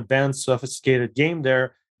that more advanced, sophisticated game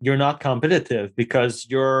there, you're not competitive, because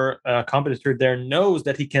your competitor there knows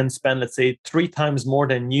that he can spend, let's say, 3 times more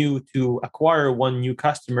than you to acquire one new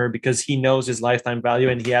customer, because he knows his lifetime value,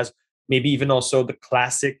 and he has maybe even also the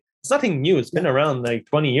classic. It's nothing new. It's been around like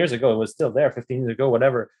 20 years ago. It was still there 15 years ago,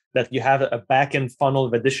 whatever, that you have a back-end funnel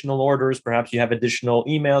of additional orders. Perhaps you have additional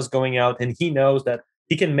emails going out, and he knows that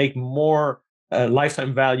he can make more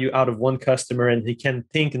lifetime value out of one customer, and he can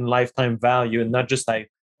think in lifetime value and not just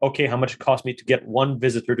like, okay, how much it cost me to get one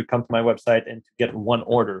visitor to come to my website and to get one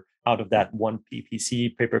order out of that one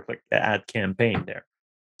PPC, pay-per-click ad campaign there.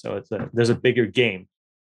 So there's a bigger game.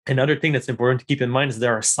 Another thing that's important to keep in mind is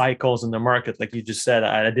there are cycles in the market. Like you just said,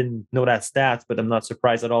 I didn't know that stats, but I'm not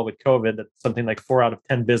surprised at all with COVID that something like 4 out of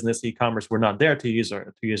 10 business e-commerce were not there 2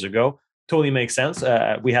 years ago. Totally makes sense.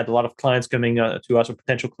 We had a lot of clients coming to us, or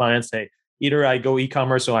potential clients, say, either I go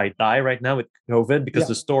e-commerce or I die right now with COVID, because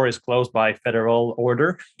the store is closed by federal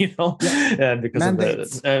order, because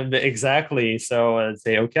mandates. Of exactly. So I'd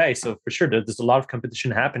say, okay, so for sure, there's a lot of competition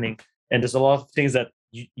happening, and there's a lot of things that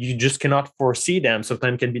you just cannot foresee them.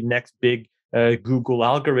 Sometimes can be next big Google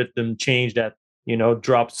algorithm change that,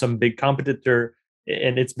 drops some big competitor.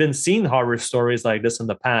 And it's been seen horror stories like this in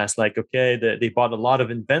the past. Like, okay, they bought a lot of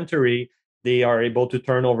inventory. They are able to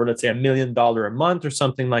turn over, let's say, $1 million a month or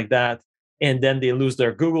something like that. And then they lose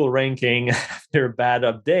their Google ranking after a bad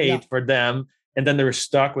update for them. And then they're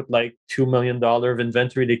stuck with like $2 million of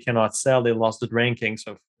inventory they cannot sell. They lost the ranking.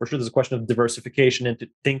 So for sure, there's a question of diversification and to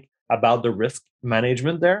think about the risk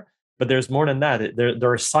management there. But there's more than that.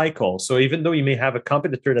 There are cycles. So even though you may have a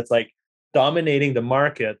competitor that's like dominating the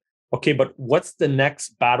market, okay, but what's the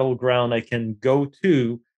next battleground I can go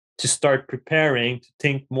to start preparing, to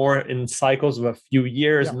think more in cycles of a few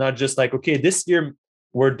years, not just like, okay, this year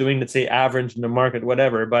we're doing, let's say, average in the market,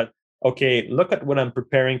 whatever, but okay, look at what I'm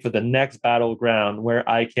preparing for the next battleground where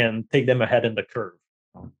I can take them ahead in the curve.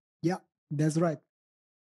 Yeah, that's right.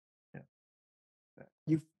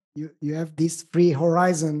 Yeah. You have this free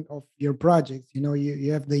horizon of your projects.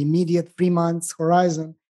 You have the immediate 3 months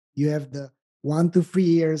horizon. You have the 1 to 3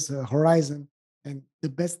 years horizon, and the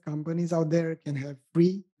best companies out there can have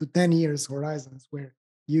 3 to 10 years horizons, where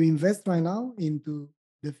you invest right now into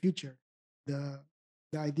the future.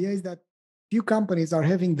 The idea is that few companies are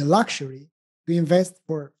having the luxury to invest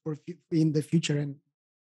for in the future. And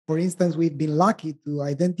for instance, we've been lucky to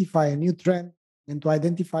identify a new trend and to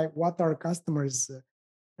identify what our customers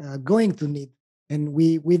going to need. And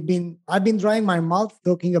I've been drying my mouth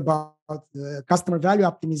talking about the customer value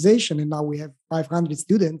optimization, and now we have 500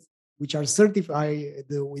 students which are certified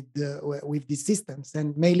with these systems.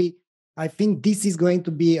 And mainly, I think this is going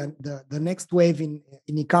to be the next wave in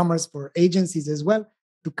e-commerce for agencies as well,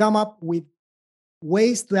 to come up with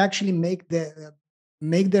ways to actually make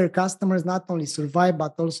their customers not only survive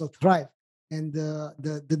but also thrive. And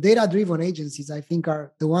the data-driven agencies, I think,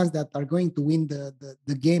 are the ones that are going to win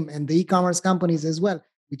the game, and the e-commerce companies as well,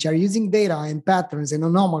 which are using data and patterns and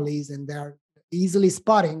anomalies, and they are easily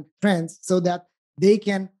spotting trends so that they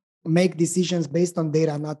can make decisions based on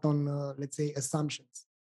data, not on, let's say, assumptions.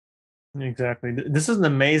 Exactly. This is an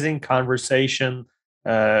amazing conversation,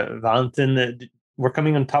 Valentin. We're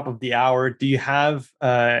coming on top of the hour. Do you have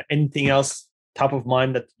anything else top of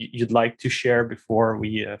mind that you'd like to share before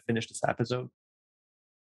we finish this episode?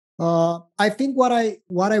 I think what I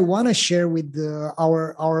want to share with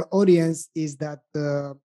our audience is that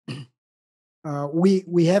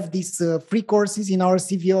we have these free courses in our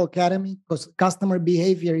CVO Academy, because customer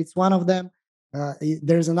behavior is one of them.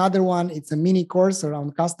 There's another one. It's a mini course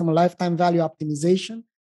around customer lifetime value optimization.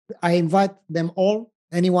 I invite them all,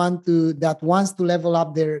 anyone that wants to level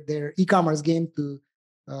up their e-commerce game to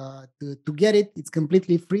get it. It's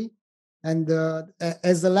completely free. And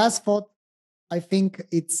as a last thought, I think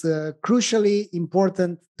it's crucially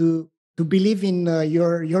important to believe in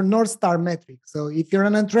your North Star metric. So if you're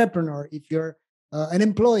an entrepreneur, if you're an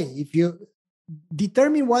employee, if you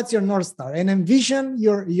determine what's your North Star and envision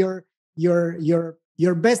your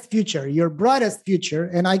best future, your brightest future,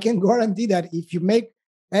 and I can guarantee that if you make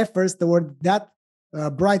efforts toward that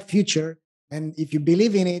bright future, and if you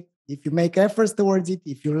believe in it, if you make efforts towards it,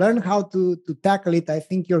 if you learn how to tackle it, I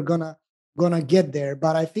think you're gonna get there.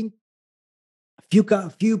 But I think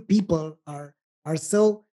few people are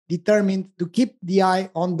so determined to keep the eyes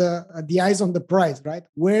on the prize, right?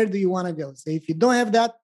 Where do you want to go? So if you don't have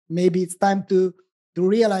that, maybe it's time to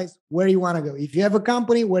realize where you want to go. If you have a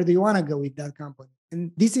company, where do you want to go with that company?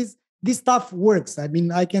 And this stuff works. I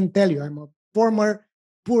mean, I can tell you, I'm a former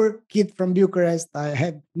poor kid from Bucharest. I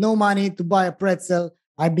had no money to buy a pretzel.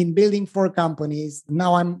 I've been building 4 companies.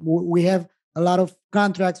 Now we have a lot of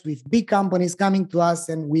contracts with big companies coming to us,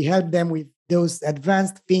 and we help them with those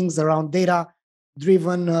advanced things around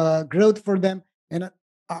data-driven growth for them. And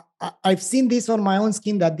I've seen this on my own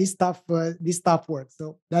skin that this stuff works.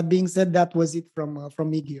 So that being said, that was it from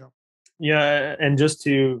me, Guillaume. Yeah, and just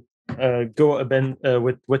to go a bit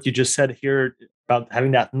with what you just said here about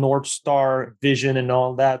having that North Star vision and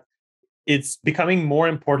all that, it's becoming more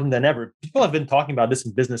important than ever. People have been talking about this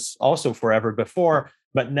in business also forever before,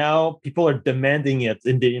 but now people are demanding it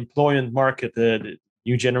in the employment market. The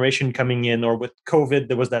new generation coming in, or with COVID,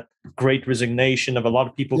 there was that great resignation of a lot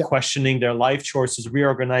of people questioning their life choices,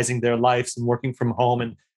 reorganizing their lives and working from home.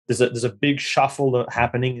 And there's a big shuffle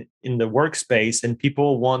happening in the workspace, and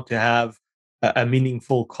people want to have a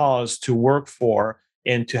meaningful cause to work for,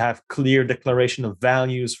 and to have clear declaration of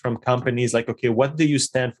values from companies. Like, okay, what do you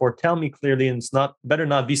stand for? Tell me clearly. And it's better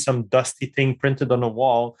not be some dusty thing printed on a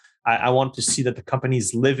wall. I want to see that the company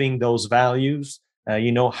is living those values,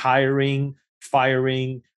 hiring,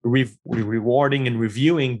 firing, rewarding, and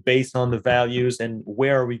reviewing based on the values, and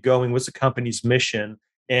where are we going? What's the company's mission?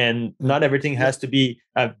 And not everything has to be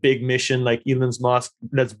a big mission like Elon Musk,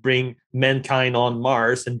 let's bring mankind on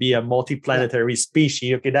Mars and be a multi-planetary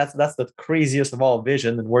species. Okay, that's the craziest of all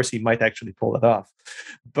vision, and worse, he might actually pull it off.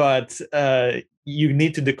 But you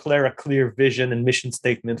need to declare a clear vision and mission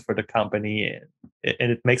statement for the company,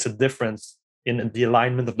 and it makes a difference in the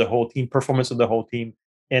alignment of the whole team, performance of the whole team.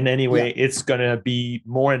 And anyway, it's going to be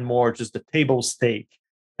more and more just the table stake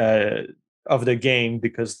of the game,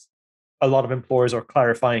 because a lot of employers are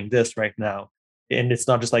clarifying this right now. And it's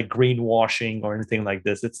not just like greenwashing or anything like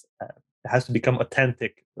this. It has to become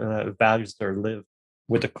authentic values that are lived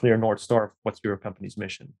with a clear North Star of what's your company's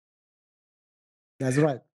mission. That's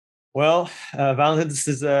right. Well, Valentin, this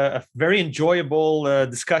is a very enjoyable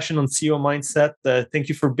discussion on CEO mindset. Thank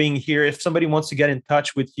you for being here. If somebody wants to get in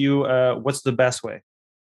touch with you, what's the best way?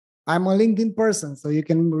 I'm a LinkedIn person, so you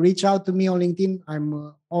can reach out to me on LinkedIn.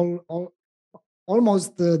 I'm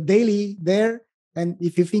almost daily there. And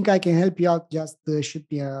if you think I can help you out, just shoot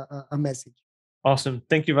me a message. Awesome.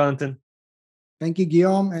 Thank you, Valentin. Thank you,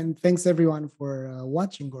 Guillaume. And thanks everyone for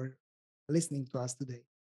watching or listening to us today.